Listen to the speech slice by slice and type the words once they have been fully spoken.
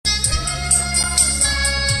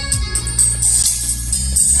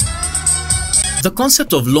The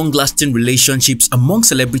concept of long-lasting relationships among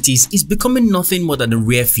celebrities is becoming nothing more than a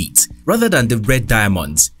rare feat, rather than the red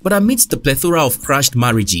diamonds. But amidst the plethora of crashed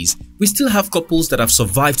marriages, we still have couples that have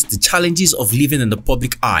survived the challenges of living in the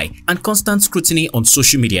public eye and constant scrutiny on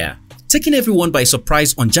social media. Taking everyone by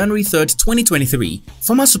surprise on January 3rd, 2023,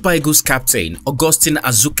 former Super Eagles captain Augustine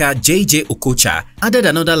Azuka Jayjay Okocha added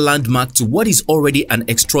another landmark to what is already an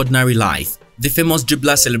extraordinary life. The famous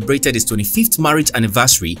dribbler celebrated his 25th marriage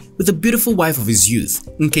anniversary with the beautiful wife of his youth,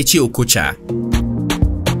 Nkechi Okocha.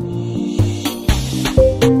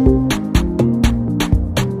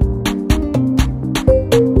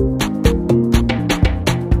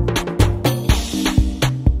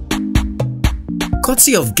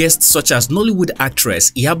 Courtesy of guests such as Nollywood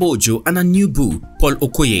actress Iyabo Ojo and her new boo, Paul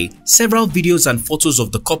Okoye, several videos and photos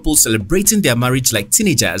of the couple celebrating their marriage like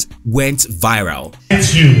teenagers went viral.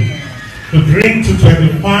 Thank you to bring to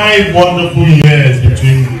 25 wonderful years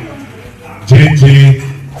between Jayjay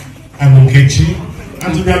and Nkechi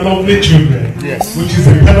and to their lovely children, yes, which is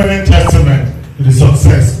a permanent testament to the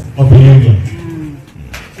success of the union.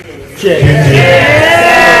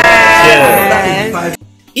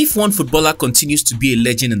 If one footballer continues to be a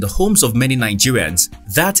legend in the homes of many Nigerians,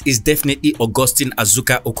 that is definitely Augustine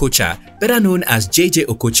Azuka Okocha, better known as Jayjay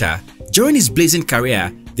Okocha. During his blazing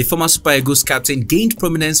career, the former Super Eagles captain gained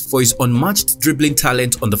prominence for his unmatched dribbling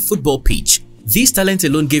talent on the football pitch. This talent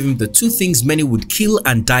alone gave him the two things many would kill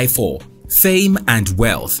and die for: fame and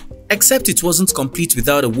wealth. Except it wasn't complete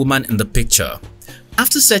without a woman in the picture.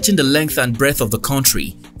 After searching the length and breadth of the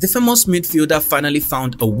country, the famous midfielder finally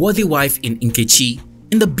found a worthy wife in Nkechi.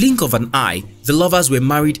 In the blink of an eye, the lovers were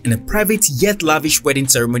married in a private yet lavish wedding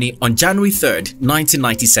ceremony on January 3rd,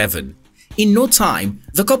 1997. In no time,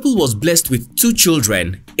 the couple was blessed with two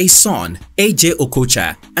children, a son, Ajay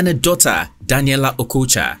Okocha, and a daughter, Daniella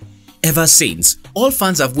Okocha. Ever since, all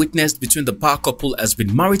fans have witnessed between the power couple has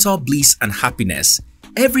been marital bliss and happiness.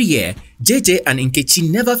 Every year, Jayjay and Nkechi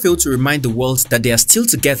never fail to remind the world that they are still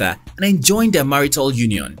together and enjoying their marital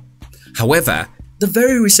union. However, the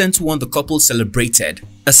very recent one the couple celebrated,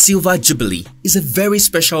 a silver jubilee, is a very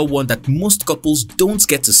special one that most couples don't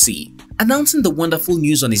get to see. Announcing the wonderful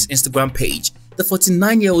news on his Instagram page, the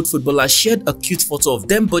 49-year-old footballer shared a cute photo of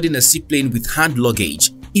them boarding a seaplane with hand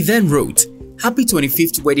luggage. He then wrote, "Happy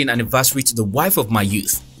 25th wedding anniversary to the wife of my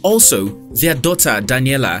youth." Also, their daughter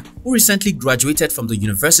Daniella, who recently graduated from the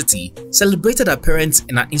university, celebrated her parents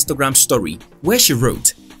in her Instagram story, where she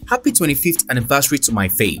wrote, "Happy 25th anniversary to my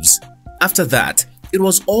faves." After that, it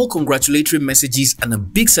was all congratulatory messages and a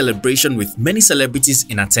big celebration with many celebrities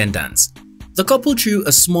in attendance. The couple threw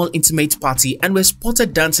a small intimate party and were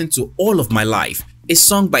spotted dancing to All of My Life, a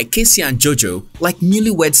song by Casey and Jojo, like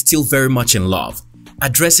newlyweds still very much in love.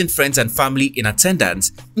 Addressing friends and family in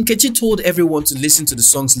attendance, Nkechi told everyone to listen to the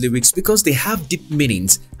song's lyrics because they have deep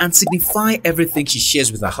meanings and signify everything she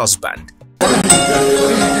shares with her husband.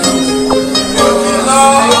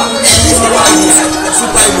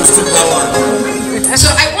 So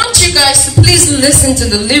I want you guys to please listen to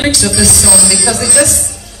the lyrics of this song because it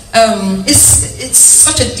just it's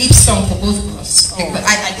such a deep song for both of us. Okay, but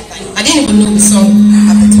I didn't even know the song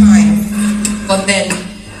at the time, but then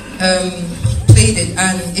played it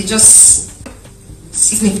and it just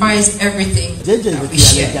signifies everything. Thank you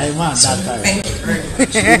very much.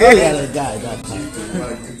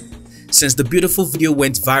 Since the beautiful video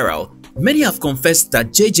went viral, many have confessed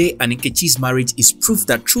that Jayjay and Nkechi's marriage is proof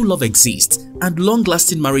that true love exists and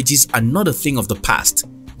long-lasting marriages are not a thing of the past.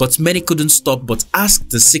 But many couldn't stop but ask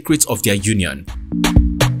the secret of their union.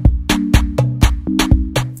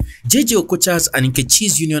 Jayjay Okocha's and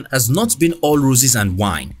Nkechi's union has not been all roses and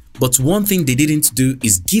wine, but one thing they didn't do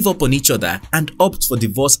is give up on each other and opt for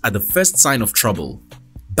divorce at the first sign of trouble.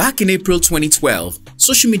 Back in April 2012,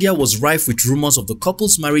 social media was rife with rumors of the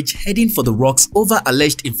couple's marriage heading for the rocks over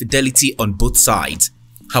alleged infidelity on both sides.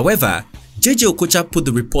 However, Jayjay Okocha put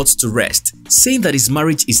the reports to rest, saying that his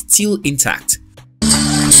marriage is still intact.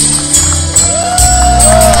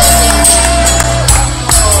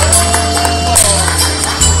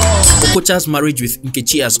 Okocha's marriage with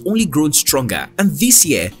Nkechi has only grown stronger, and this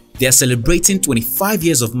year they are celebrating 25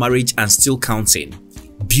 years of marriage and still counting.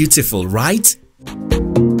 Beautiful, right?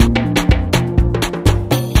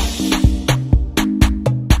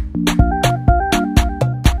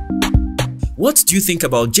 What do you think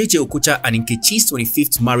about Jayjay Okocha and Nkechi's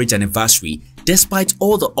 25th marriage anniversary despite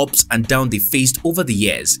all the ups and downs they faced over the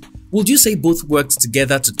years? Would you say both worked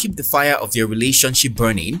together to keep the fire of their relationship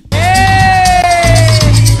burning?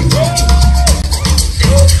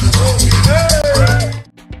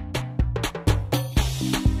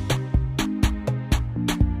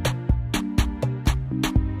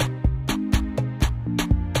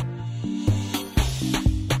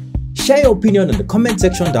 Share your opinion in the comment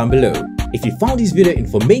section down below. If you found this video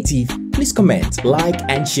informative, please comment, like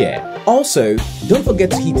and share. Also, don't forget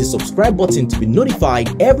to hit the subscribe button to be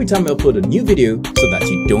notified every time I upload a new video so that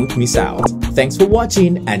you don't miss out. Thanks for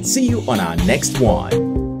watching and see you on our next one.